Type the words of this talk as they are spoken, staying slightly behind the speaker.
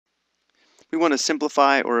we want to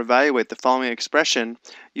simplify or evaluate the following expression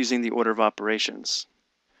using the order of operations.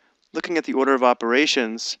 Looking at the order of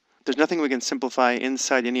operations, there's nothing we can simplify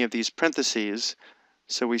inside any of these parentheses,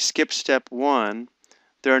 so we skip step 1.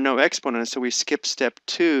 There are no exponents, so we skip step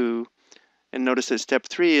 2, and notice that step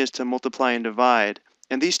 3 is to multiply and divide.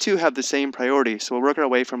 And these two have the same priority, so we'll work our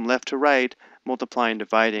way from left to right, multiplying and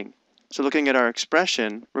dividing. So looking at our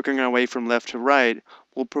expression, working our way from left to right,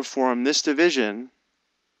 we'll perform this division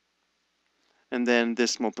and then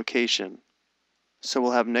this multiplication. So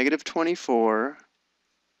we'll have negative 24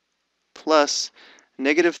 plus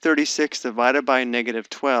negative 36 divided by negative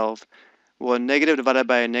 12. Well, a negative divided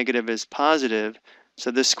by a negative is positive,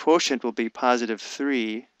 so this quotient will be positive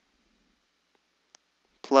 3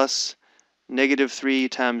 plus negative 3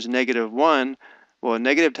 times negative 1. Well, a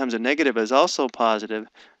negative times a negative is also positive,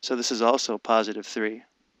 so this is also positive 3. And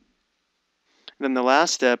then the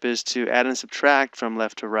last step is to add and subtract from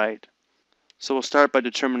left to right. So we'll start by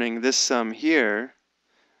determining this sum here.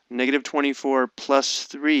 Negative 24 plus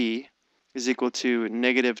 3 is equal to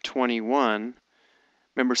negative 21.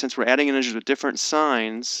 Remember, since we're adding integers with different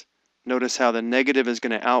signs, notice how the negative is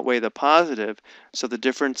going to outweigh the positive, so the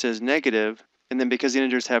difference is negative. And then because the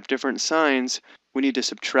integers have different signs, we need to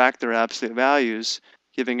subtract their absolute values,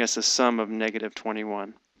 giving us a sum of negative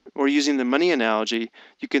 21. Or using the money analogy,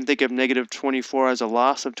 you can think of negative 24 as a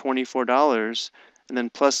loss of $24, and then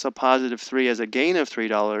plus a positive 3 as a gain of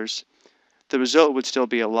 $3. The result would still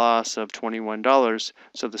be a loss of $21,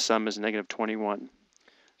 so the sum is negative 21.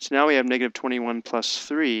 So now we have negative 21 plus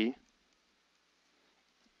 3,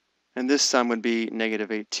 and this sum would be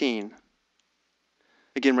negative 18.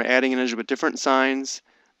 Again, we're adding integers with different signs.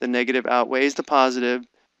 The negative outweighs the positive,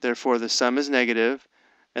 therefore the sum is negative,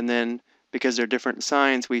 and then because they're different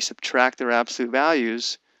signs, we subtract their absolute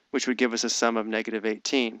values, which would give us a sum of negative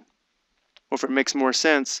 18. Or if it makes more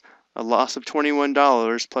sense, a loss of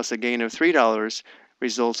 $21 plus a gain of $3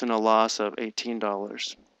 results in a loss of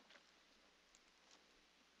 $18.